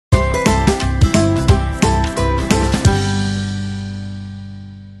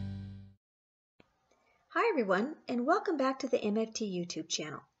everyone, and welcome back to the MFT YouTube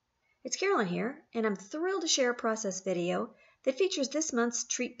channel. It's Karolyn here, and I'm thrilled to share a process video that features this month's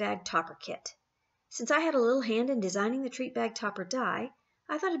treat bag topper kit. Since I had a little hand in designing the treat bag topper die,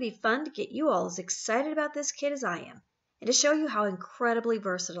 I thought it'd be fun to get you all as excited about this kit as I am, and to show you how incredibly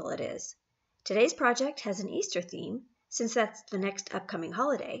versatile it is. Today's project has an Easter theme, since that's the next upcoming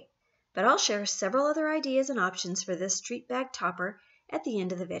holiday, but I'll share several other ideas and options for this treat bag topper at the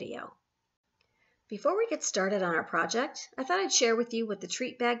end of the video. Before we get started on our project, I thought I'd share with you what the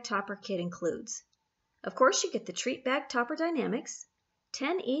treat bag topper kit includes. Of course, you get the treat bag topper Die-namics,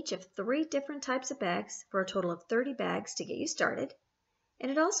 10 each of 3 different types of bags for a total of 30 bags to get you started,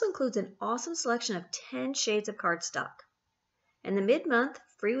 and it also includes an awesome selection of 10 shades of cardstock. And the mid-month,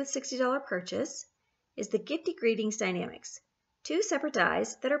 free with $60 purchase, is the Gifty Greetings Die-namics, 2 separate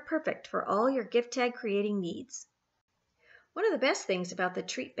dies that are perfect for all your gift tag creating needs. One of the best things about the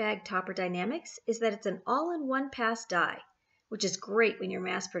treat bag topper Die-namics is that it's an all-in-one pass die, which is great when you're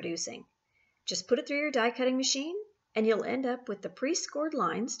mass producing. Just put it through your die cutting machine and you'll end up with the pre-scored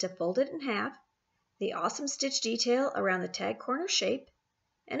lines to fold it in half, the awesome stitch detail around the tag corner shape,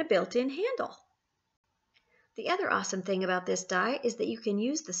 and a built-in handle. The other awesome thing about this die is that you can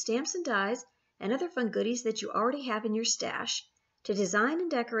use the stamps and dies and other fun goodies that you already have in your stash to design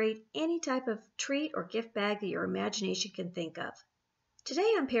and decorate any type of treat or gift bag that your imagination can think of.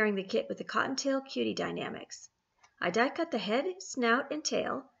 Today I'm pairing the kit with the Cottontail Cutie Die-namics. I die cut the head, snout, and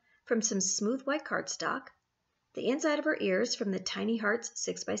tail from some smooth white cardstock, the inside of her ears from the Tiny Hearts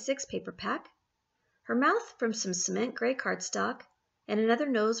 6x6 paper pack, her mouth from some cement gray cardstock, and another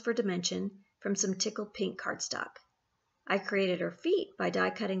nose for dimension from some tickled pink cardstock. I created her feet by die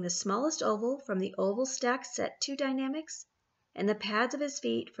cutting the smallest oval from the Oval Stack Set 2 Die-namics, and the pads of his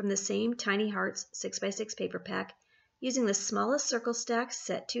feet from the same Tiny Hearts 6x6 paper pack using the smallest circle stack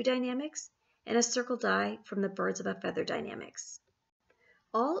Set 2 Die-namics and a circle die from the Birds of a Feather Die-namics.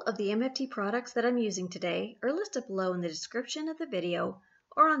 All of the MFT products that I'm using today are listed below in the description of the video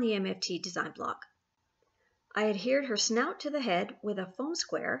or on the MFT design blog. I adhered her snout to the head with a foam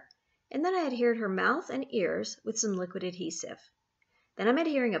square, and then I adhered her mouth and ears with some liquid adhesive. Then I'm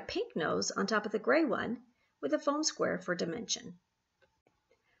adhering a pink nose on top of the gray one with a foam square for dimension.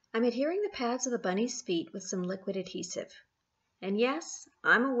 I'm adhering the pads of the bunny's feet with some liquid adhesive. And yes,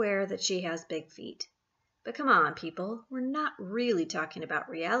 I'm aware that she has big feet. But come on, people, we're not really talking about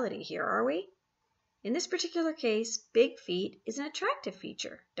reality here, are we? In this particular case, big feet is an attractive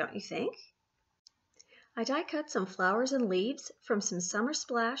feature, don't you think? I die cut some flowers and leaves from some Summer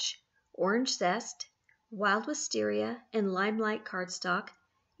Splash, Orange Zest, Wild Wisteria, and Limelight cardstock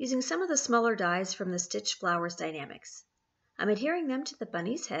using some of the smaller dies from the Stitch Flowers Die-namics. I'm adhering them to the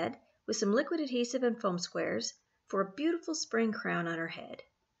bunny's head with some liquid adhesive and foam squares for a beautiful spring crown on her head.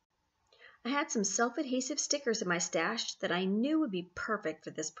 I had some self-adhesive stickers in my stash that I knew would be perfect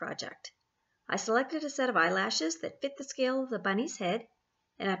for this project. I selected a set of eyelashes that fit the scale of the bunny's head,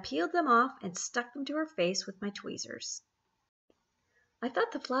 and I peeled them off and stuck them to her face with my tweezers. I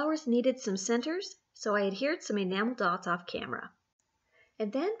thought the flowers needed some centers, so I adhered some enamel dots off camera.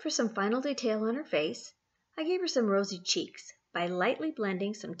 And then for some final detail on her face, I gave her some rosy cheeks by lightly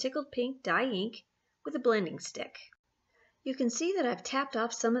blending some tickled pink dye ink with a blending stick. You can see that I've tapped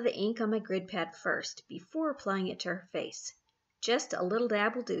off some of the ink on my grid pad first before applying it to her face. Just a little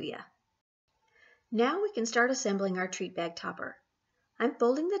dab will do ya. Now we can start assembling our treat bag topper. I'm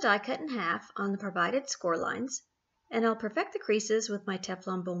folding the die cut in half on the provided score lines, and I'll perfect the creases with my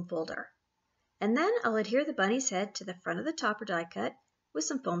Teflon bone folder. And then I'll adhere the bunny's head to the front of the topper die cut with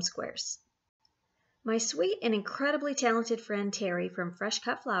some foam squares. My sweet and incredibly talented friend Terry from Fresh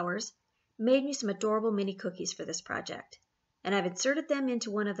Cut Flowers made me some adorable mini cookies for this project, and I've inserted them into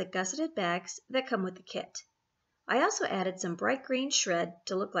one of the gusseted bags that come with the kit. I also added some bright green shred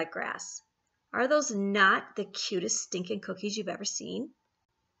to look like grass. Are those not the cutest stinking cookies you've ever seen?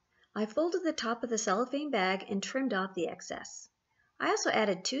 I folded the top of the cellophane bag and trimmed off the excess. I also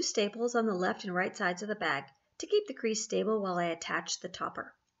added 2 staples on the left and right sides of the bag to keep the crease stable while I attach the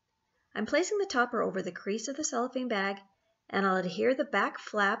topper. I'm placing the topper over the crease of the cellophane bag, and I'll adhere the back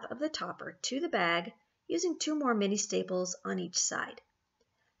flap of the topper to the bag using 2 more mini staples on each side.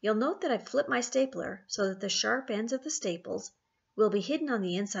 You'll note that I've flipped my stapler so that the sharp ends of the staples will be hidden on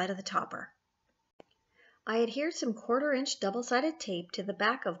the inside of the topper. I adhered some 1/4-inch double-sided tape to the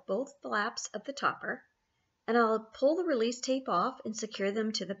back of both flaps of the topper, and I'll pull the release tape off and secure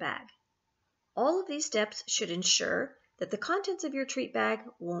them to the bag. All of these steps should ensure that the contents of your treat bag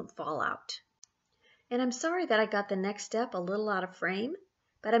won't fall out. And I'm sorry that I got the next step a little out of frame,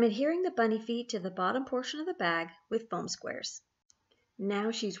 but I'm adhering the bunny feet to the bottom portion of the bag with foam squares.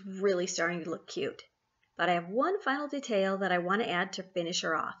 Now she's really starting to look cute. but I have one final detail that I want to add to finish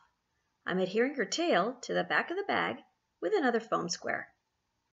her off. I'm adhering her tail to the back of the bag with another foam square.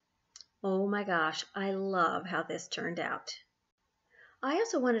 Oh my gosh, I love how this turned out. I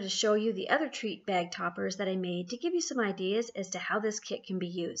also wanted to show you the other treat bag toppers that I made to give you some ideas as to how this kit can be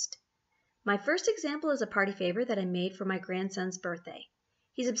used. My first example is a party favor that I made for my grandson's birthday.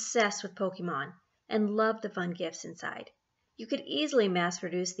 He's obsessed with Pokemon and loved the fun gifts inside. You could easily mass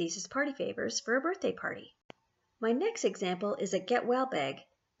produce these as party favors for a birthday party. My next example is a get well bag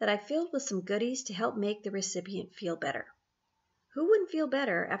that I filled with some goodies to help make the recipient feel better. Who wouldn't feel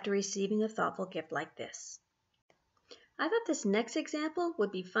better after receiving a thoughtful gift like this? I thought this next example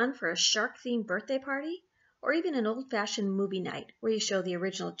would be fun for a shark-themed birthday party or even an old-fashioned movie night where you show the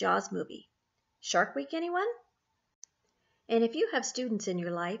original Jaws movie. Shark Week, anyone? And if you have students in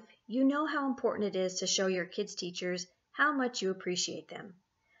your life, you know how important it is to show your kids' teachers how much you appreciate them.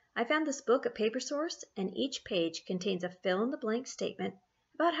 I found this book at PaperSource, and each page contains a fill-in-the-blank statement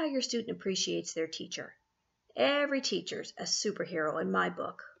about how your student appreciates their teacher. Every teacher's a superhero in my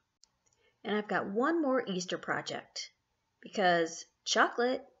book. And I've got one more Easter project. Because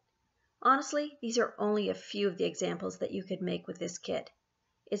chocolate! Honestly, these are only a few of the examples that you could make with this kit.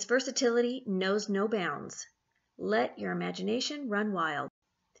 Its versatility knows no bounds. Let your imagination run wild.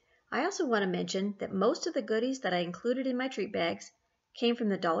 I also want to mention that most of the goodies that I included in my treat bags came from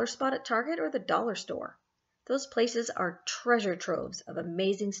the dollar spot at Target or the dollar store. Those places are treasure troves of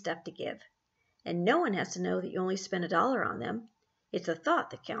amazing stuff to give. And no one has to know that you only spent $1 on them. It's the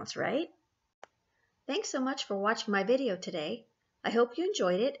thought that counts, right? Thanks so much for watching my video today. I hope you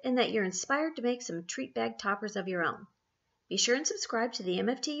enjoyed it and that you're inspired to make some treat bag toppers of your own. Be sure and subscribe to the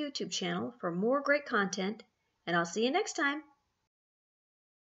MFT YouTube channel for more great content, and I'll see you next time.